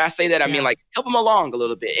everything. And when I say that, I mean, like, help him along a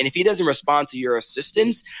little bit. And if he doesn't respond to your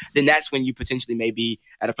assistance, then that's when you potentially may be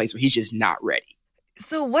at a place where he's just not ready.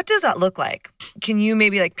 So what does that look like? Can you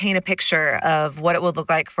maybe like paint a picture of what it would look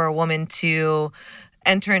like for a woman to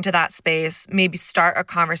enter into that space, maybe start a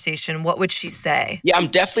conversation? What would she say? Yeah, I'm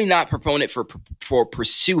definitely not a proponent for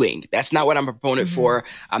pursuing. That's not what I'm a proponent for.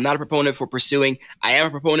 I'm not a proponent for pursuing. I am a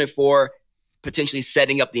proponent for potentially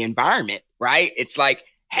setting up the environment, right? It's like,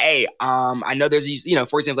 hey, I know there's these,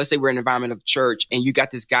 for example, let's say we're in an environment of church and you got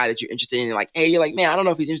this guy that you're interested in and like, hey, you're like, man, I don't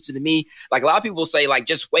know if he's interested in me. Like a lot of people say like,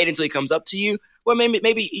 just wait until he comes up to you. Well,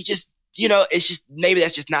 maybe he just, it's just, maybe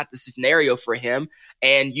that's just not the scenario for him.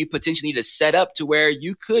 And you potentially need to set up to where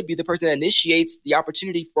you could be the person that initiates the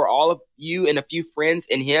opportunity for all of you and a few friends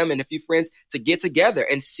and him and a few friends to get together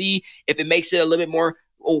and see if it makes it a little bit more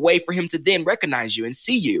a way for him to then recognize you and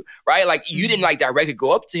see you, right? Like you didn't like directly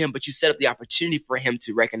go up to him, but you set up the opportunity for him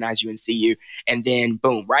to recognize you and see you. And then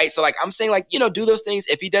boom, right? So like I'm saying like, do those things.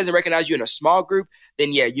 If he doesn't recognize you in a small group,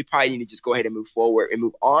 then yeah, you probably need to just go ahead and move forward and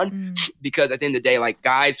move on. Because at the end of the day, like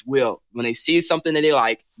guys will, when they see something that they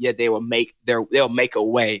like, yeah, they'll make a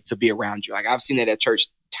way to be around you. Like I've seen that at church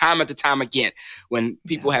time after time again, when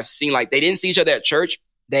people have seen like they didn't see each other at church.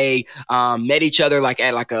 They met each other like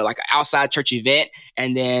at like an outside church event,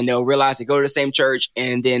 and then they'll realize they go to the same church,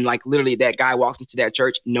 and then like literally that guy walks into that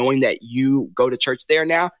church knowing that you go to church there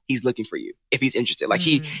now. He's looking for you if he's interested. Like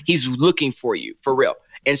he's looking for you for real.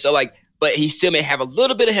 And so like, but he still may have a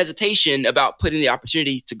little bit of hesitation about putting the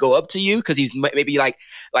opportunity to go up to you because he's maybe like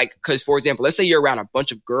because for example, let's say you're around a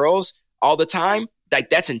bunch of girls all the time. Like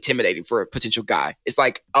that's intimidating for a potential guy. It's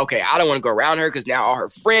like, okay, I don't want to go around her because now all her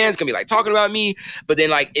friends gonna be like talking about me. But then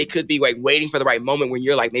like it could be like waiting for the right moment when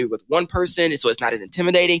you're like maybe with one person, and so it's not as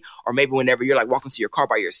intimidating. Or maybe whenever you're like walking to your car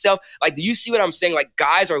by yourself. Like, do you see what I'm saying? Like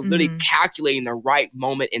guys are literally calculating the right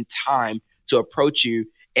moment in time to approach you.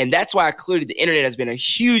 And that's why clearly the internet has been a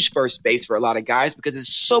huge first space for a lot of guys because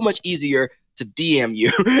it's so much easier to DM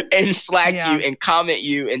you and Slack you and comment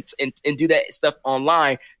you and do that stuff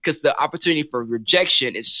online because the opportunity for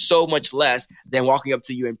rejection is so much less than walking up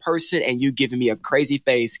to you in person and you giving me a crazy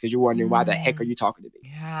face because you're wondering why the heck are you talking to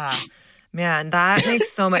me? Yeah. Man, that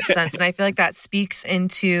makes so much sense. And I feel like that speaks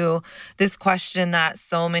into this question that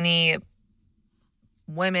so many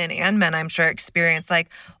women and men, I'm sure, experience.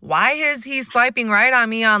 Like, why is he swiping right on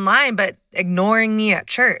me online, but ignoring me at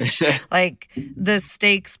church? Like, the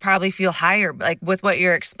stakes probably feel higher. Like, with what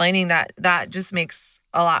you're explaining, that just makes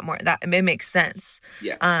a lot more, that it makes sense.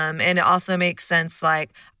 Yeah. And it also makes sense,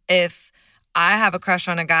 like, if I have a crush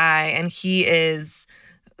on a guy and he is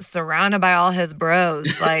surrounded by all his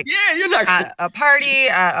bros, like you're not at a party,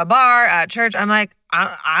 at a bar, at church, I'm like,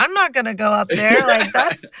 I'm not going to go up there. Like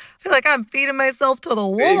I feel like I'm feeding myself to the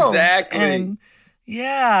wolves. Exactly. And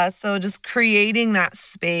yeah, so just creating that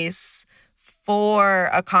space for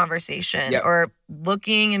a conversation or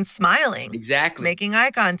looking and smiling. Exactly. Making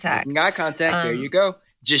eye contact. There you go.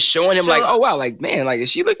 Just showing him like, oh, wow, like, man, like,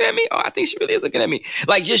 is she looking at me? Oh, I think she really is looking at me.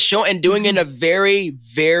 Like, just showing and doing it in a very,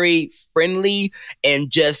 very friendly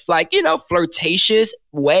and just like, flirtatious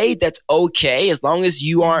way. That's okay. As long as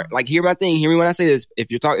you aren't like, hear me when I say this.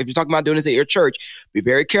 If you're talking about doing this at your church, be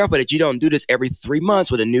very careful that you don't do this every 3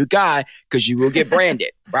 months with a new guy because you will get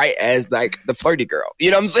branded, right? As like the flirty girl.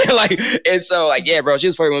 You know what I'm saying? Like, and so like, yeah, bro, she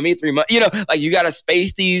was flirting with me 3 months. Like you got to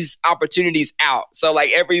space these opportunities out. So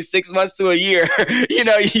like every 6 months to a year,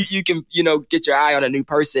 you can, get your eye on a new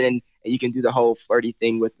person and you can do the whole flirty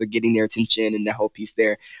thing with the getting their attention and the whole piece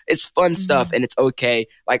there. It's fun stuff and it's okay.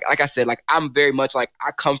 Like I said, like I'm very much like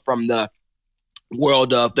I come from the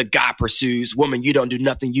world of the guy pursues woman. You don't do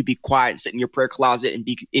nothing. You be quiet and sit in your prayer closet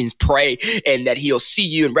and pray and that he'll see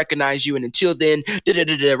you and recognize you. And until then,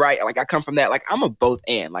 right? Like I come from that. Like I'm a both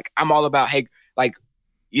and like I'm all about, hey, like,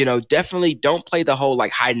 definitely don't play the whole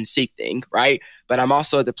like hide and seek thing. Right. But I'm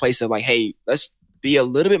also at the place of like, hey, let's be a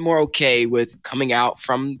little bit more okay with coming out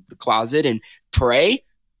from the closet and pray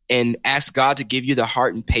and ask God to give you the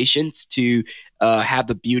heart and patience to have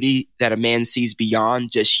the beauty that a man sees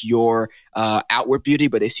beyond just your outward beauty,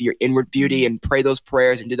 but they see your inward beauty, and pray those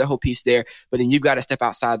prayers and do the whole piece there. But then you've got to step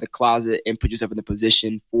outside the closet and put yourself in the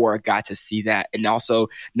position for God to see that, and also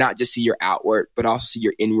not just see your outward, but also see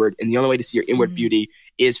your inward. And the only way to see your inward beauty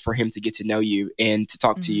is for him to get to know you and to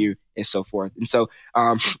talk to you and so forth. And so,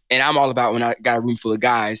 and I'm all about, when I got a room full of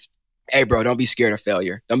guys, hey, bro, don't be scared of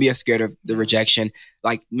failure. Don't be scared of the rejection.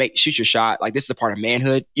 Like, shoot your shot. Like, this is a part of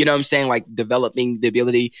manhood. You know what I'm saying? Like, developing the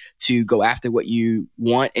ability to go after what you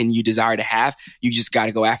want and you desire to have. You just got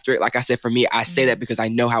to go after it. Like I said, for me, I say that because I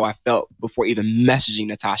know how I felt before even messaging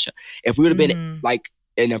Natasha. If we would have been like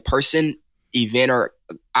in a person event, or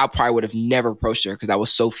I probably would have never approached her because I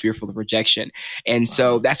was so fearful of rejection. And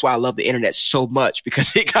so that's why I love the internet so much,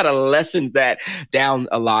 because it kind of lessens that down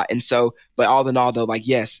a lot. And so, but all in all though, like,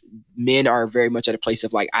 yes, men are very much at a place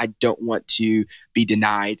of like, I don't want to be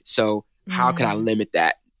denied. So how can I limit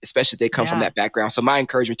that? Especially if they come from that background. So my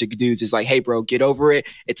encouragement to dudes is like, hey bro, get over it.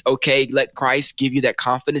 It's okay. Let Christ give you that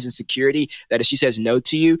confidence and security that if she says no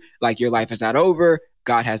to you, like, your life is not over.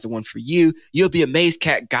 God has the one for you. You'll be amazed,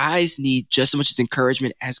 Kat. Guys need just as much as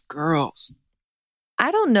encouragement as girls. I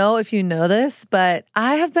don't know if you know this, but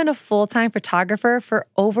I have been a full-time photographer for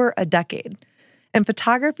over a decade. And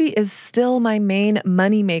photography is still my main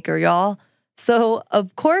moneymaker, y'all. So,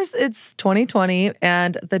 of course, it's 2020,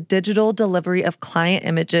 and the digital delivery of client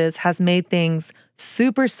images has made things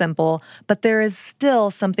super simple, but there is still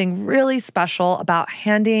something really special about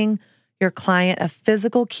handing your client a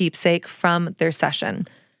physical keepsake from their session.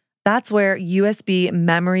 That's where USB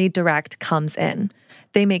Memory Direct comes in.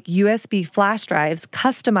 They make USB flash drives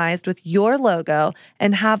customized with your logo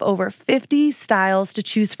and have over 50 styles to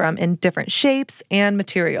choose from in different shapes and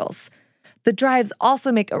materials. The drives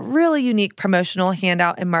also make a really unique promotional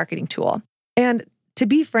handout and marketing tool. And to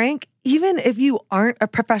be frank, even if you aren't a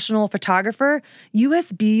professional photographer,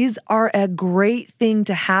 USBs are a great thing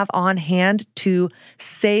to have on hand to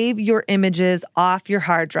save your images off your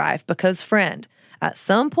hard drive, because, friend, at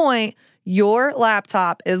some point, your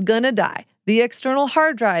laptop is going to die. The external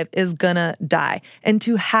hard drive is going to die. And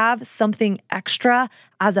to have something extra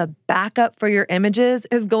as a backup for your images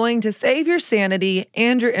is going to save your sanity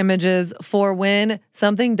and your images for when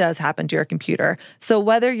something does happen to your computer. So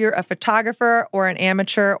whether you're a photographer or an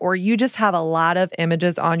amateur, or you just have a lot of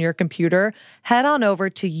images on your computer, head on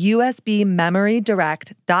over to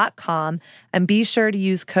usbmemorydirect.com and be sure to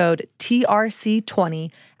use code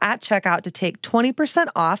TRC20 at checkout to take 20%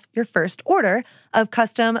 off your first order of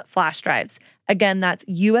custom flash drives. Again, that's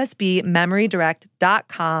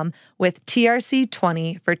usbmemorydirect.com with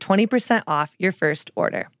TRC20 for 20% off your first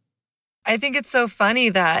order. I think it's so funny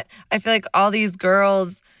that I feel like all these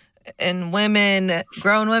girls and women,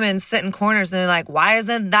 grown women, sit in corners and they're like, why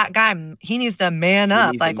isn't that guy, he needs to man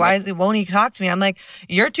up. Like, won't he talk to me? I'm like,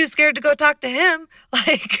 you're too scared to go talk to him.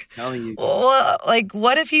 Like, well, like,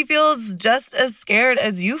 what if he feels just as scared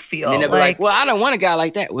as you feel? And then they'll be like, well, I don't want a guy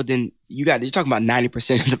like that. Well, then you're talking about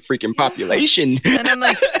 90% of the freaking population. And I'm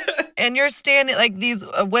like, and you're standing, like, these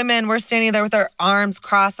women, we're standing there with our arms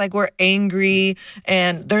crossed, like we're angry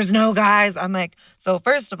and there's no guys. I'm like, so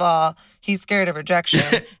first of all, he's scared of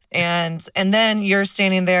rejection. And then you're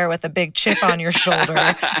standing there with a big chip on your shoulder.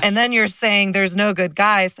 And then you're saying there's no good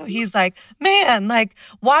guys. So he's like, man, like,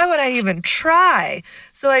 why would I even try?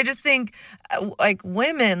 So I just think, like,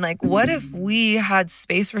 women, like, what if we had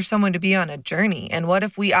space for someone to be on a journey? And what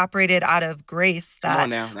if we operated out of grace, that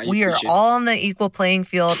now we are all on the equal playing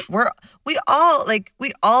field? We all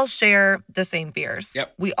share the same fears.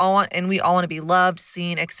 Yep. We all want to be loved,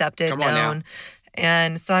 seen, accepted, known.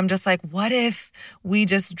 And so I'm just like, what if we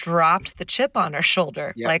just dropped the chip on our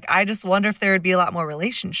shoulder? Yep. Like, I just wonder if there would be a lot more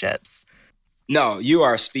relationships. No, you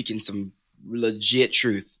are speaking some legit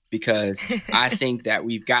truth, because I think that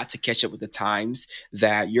we've got to catch up with the times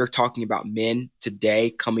that you're talking about. Men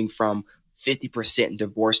today coming from 50%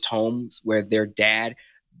 divorced homes where their dad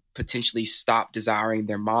potentially stop desiring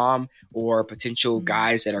their mom, or potential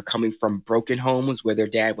guys that are coming from broken homes where their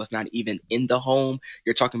dad was not even in the home.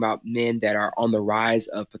 You're talking about men that are on the rise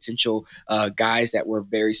of potential guys that were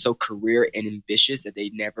so career and ambitious that they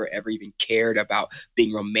never ever even cared about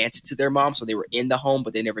being romantic to their mom. So they were in the home,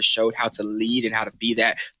 but they never showed how to lead and how to be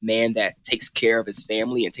that man that takes care of his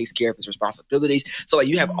family and takes care of his responsibilities. So like,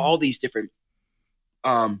 you have all these different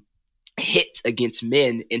hits against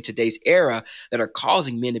men in today's era that are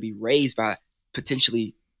causing men to be raised by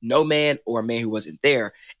potentially no man or a man who wasn't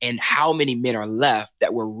there. And how many men are left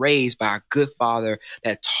that were raised by a good father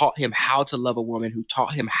that taught him how to love a woman, who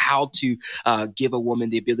taught him how to give a woman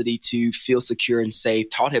the ability to feel secure and safe,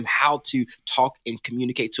 taught him how to talk and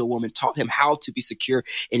communicate to a woman, taught him how to be secure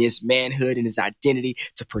in his manhood and his identity,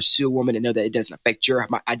 to pursue a woman and know that it doesn't affect your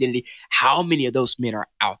identity. How many of those men are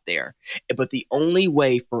out there? But the only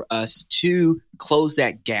way for us to close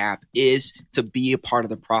that gap is to be a part of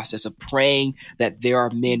the process of praying that there are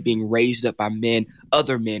men being raised up by men,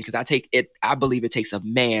 other men, because I believe it takes a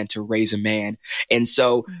man to raise a man. And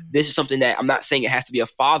so this is something that I'm not saying it has to be a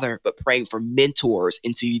father, but praying for mentors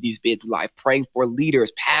into these men's life, praying for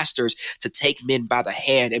leaders, pastors to take men by the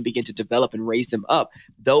hand and begin to develop and raise them up.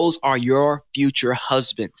 Those are your future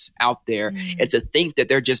husbands out there. And to think that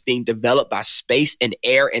they're just being developed by space and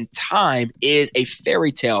air and time is a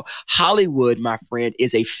fairy tale. Hollywood, my friend,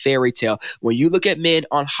 is a fairy tale. When you look at men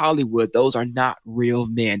on Hollywood, those are not real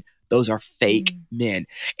men. Those are fake men.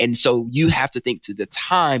 And so you have to think to the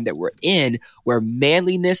time that we're in, where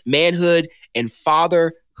manliness, manhood, and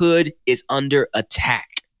fatherhood is under attack.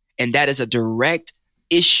 And that is a direct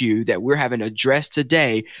issue that we're having to address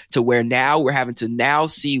today, to where now we're having to now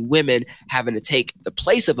see women having to take the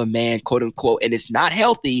place of a man, quote unquote. And it's not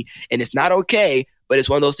healthy and it's not okay. But it's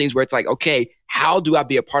one of those things where it's like, okay, how do I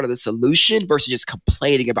be a part of the solution versus just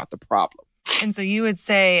complaining about the problem? And so you would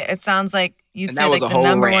say, it sounds like you'd say like the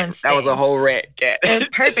number one thing. That was a whole rant, Kat. It was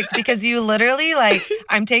perfect because you literally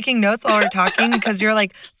I'm taking notes while we're talking because you're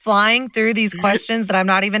flying through these questions that I'm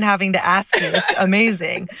not even having to ask you. It's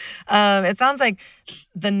amazing. It sounds like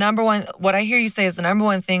the number one, what I hear you say is the number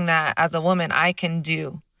one thing that as a woman I can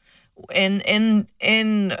do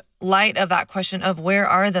in light of that question of where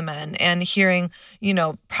are the men, and hearing,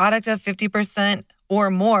 product of 50% or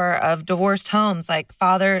more of divorced homes,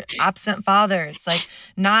 absent fathers,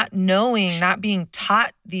 not knowing, not being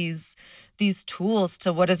taught these tools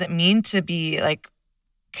to what does it mean to be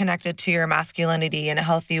connected to your masculinity in a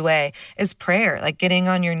healthy way, is prayer, getting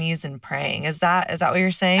on your knees and praying. Is that what you're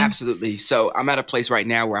saying? Absolutely. So I'm at a place right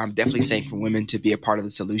now where I'm definitely saying for women to be a part of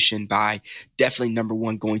the solution by definitely, number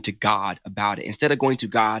one, going to God about it. Instead of going to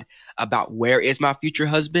God about where is my future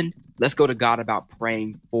husband, let's go to God about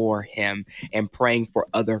praying for him and praying for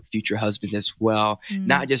other future husbands as well.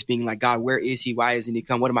 Not just being like, God, where is he? Why isn't he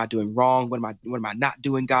come? What am I doing wrong? What am I not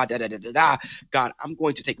doing, God? Da, da, da, da, da. God, I'm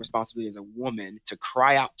going to take responsibility as a woman to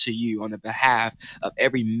cry out to you on the behalf of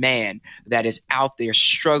every man that is out there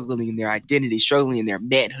struggling in their identity, struggling in their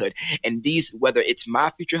manhood. And whether it's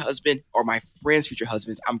my future husband or my friend's future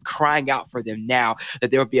husbands, I'm crying out for them now that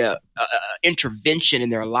there will be a intervention in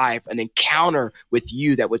their life, an encounter with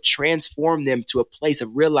you that would transform them to a place of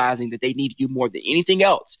realizing that they need you more than anything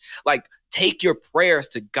else. Take your prayers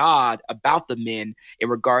to God about the men in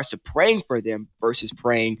regards to praying for them versus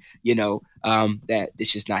praying, that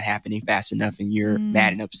it's just not happening fast enough and you're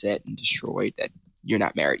mad and upset and destroyed that you're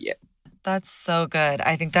not married yet. That's so good.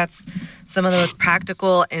 I think that's some of the most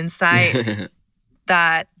practical insight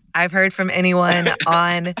that I've heard from anyone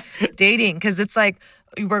on dating. Because it's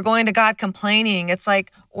we're going to God complaining. It's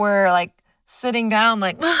we're sitting down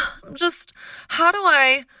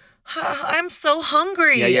I'm so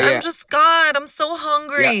hungry. Yeah. I'm just, God, I'm so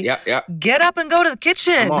hungry. Yeah. Get up and go to the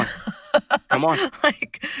kitchen. Come on.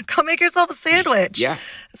 Go make yourself a sandwich. Yeah.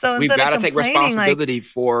 So we've got to take responsibility like,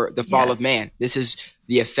 for the fall of man. This is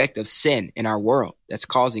the effect of sin in our world that's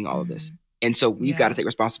causing all of this. And so we've got to take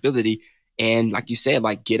responsibility. And like you said,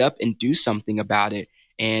 like get up and do something about it.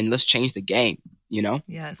 And let's change the game, you know?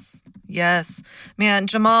 Yes. Man,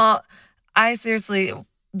 Jamal, I seriously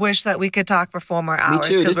wish that we could talk for 4 more hours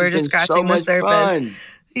because we're just scratching the surface. Fun.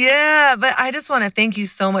 Yeah, but I just want to thank you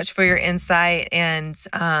so much for your insight and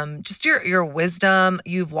just your wisdom.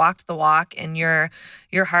 You've walked the walk, and your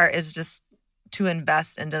heart is just to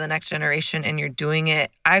invest into the next generation, and you're doing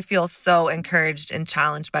it. I feel so encouraged and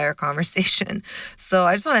challenged by our conversation. So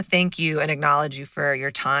I just want to thank you and acknowledge you for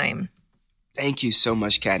your time. Thank you so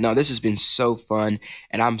much, Kat. No, this has been so fun,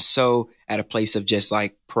 and I'm so at a place of just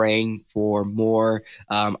like praying for more,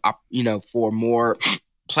 for more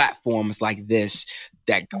platforms like this,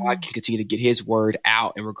 that God can continue to get his word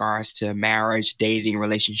out in regards to marriage, dating,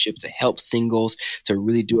 relationships, to help singles to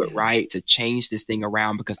really do it right, to change this thing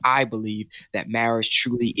around, because I believe that marriage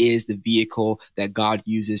truly is the vehicle that God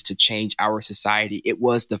uses to change our society. It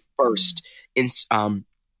was the first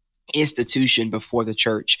institution before the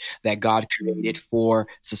church that God created for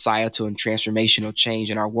societal and transformational change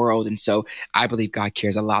in our world. And so I believe God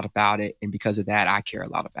cares a lot about it. And because of that, I care a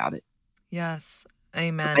lot about it. Yes.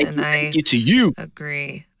 Amen. So thank you to you.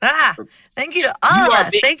 Agree. Thank you to all of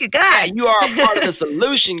us. Thank you, God. Yeah, you are a part of the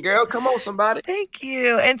solution, girl. Come on, somebody. Thank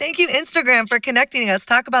you. And thank you, Instagram, for connecting us.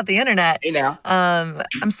 Talk about the internet. Hey, now.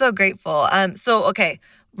 I'm so grateful. Okay.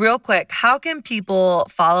 Real quick, how can people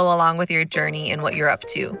follow along with your journey and what you're up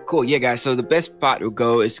to? Cool. Yeah, guys. So the best spot to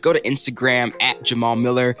go is go to Instagram at Jamal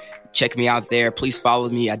Miller. Check me out there. Please follow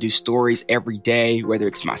me. I do stories every day, whether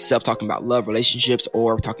it's myself talking about love, relationships,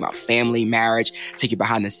 or talking about family, marriage, take you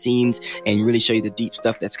behind the scenes and really show you the deep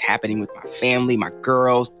stuff that's happening with my family, my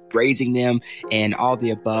girls, raising them, and all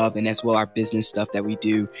the above, and as well our business stuff that we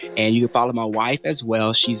do. And you can follow my wife as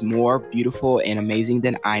well. She's more beautiful and amazing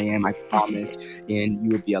than I am, I promise. And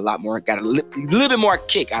you would be got a little bit more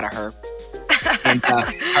kick out of her. And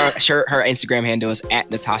her Instagram handle is at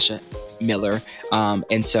Natasha Miller.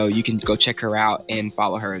 And so you can go check her out and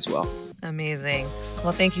follow her as well. Amazing.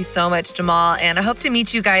 Well, thank you so much, Jamal. And I hope to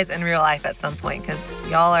meet you guys in real life at some point, because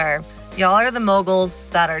y'all are the moguls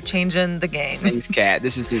that are changing the game. Thanks, Kat.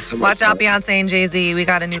 This has been so much Watch out, fun. Beyonce and Jay-Z. We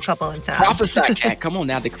got a new couple in town. Prophesy, Kat. Come on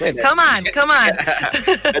now, declare that. Come on.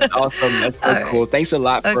 That's awesome. That's so cool. Right. Thanks a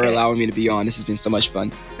lot for allowing me to be on. This has been so much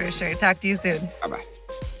fun. For sure. Talk to you soon. Bye-bye.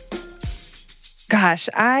 Gosh,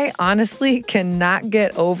 I honestly cannot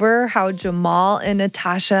get over how Jamal and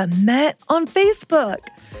Natasha met on Facebook.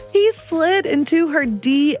 He slid into her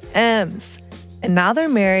DMs, and now they're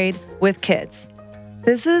married with kids.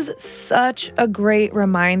 This is such a great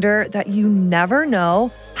reminder that you never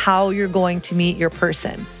know how you're going to meet your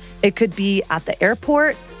person. It could be at the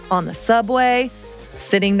airport, on the subway,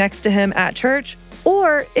 sitting next to him at church,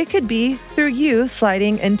 or it could be through you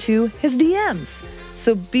sliding into his DMs.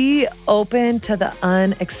 So be open to the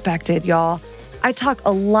unexpected, y'all. I talk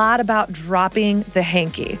a lot about dropping the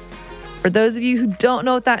hanky. For those of you who don't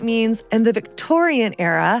know what that means, in the Victorian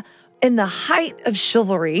era, in the height of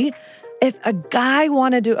chivalry, if a guy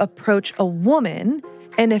wanted to approach a woman,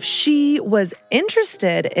 and if she was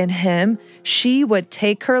interested in him, she would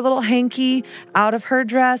take her little hanky out of her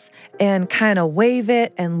dress and kind of wave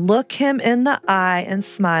it and look him in the eye and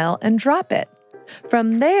smile and drop it.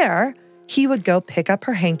 From there, he would go pick up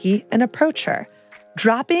her hanky and approach her.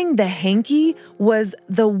 Dropping the hanky was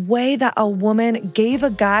the way that a woman gave a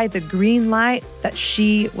guy the green light that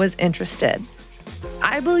she was interested.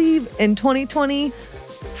 I believe in 2020,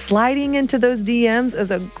 sliding into those DMs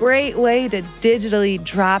is a great way to digitally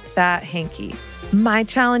drop that hanky. My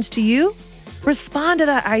challenge to you, respond to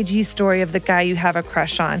that IG story of the guy you have a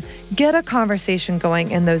crush on. Get a conversation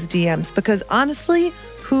going in those DMs, because honestly,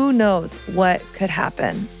 who knows what could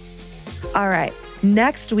happen. All right,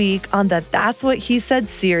 next week on the That's What He Said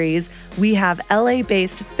series, we have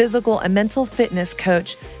LA-based physical and mental fitness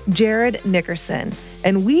coach Jared Nickerson,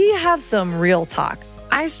 and we have some real talk.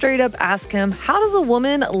 I straight up ask him, how does a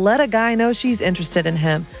woman let a guy know she's interested in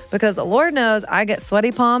him? Because Lord knows I get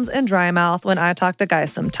sweaty palms and dry mouth when I talk to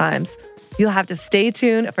guys sometimes. You'll have to stay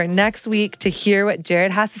tuned for next week to hear what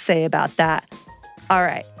Jared has to say about that. All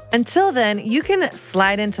right. Until then, you can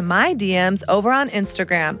slide into my DMs over on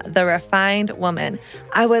Instagram, The Refined Woman.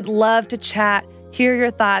 I would love to chat, hear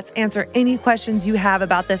your thoughts, answer any questions you have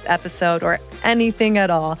about this episode or anything at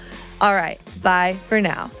all. All right, bye for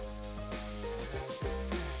now.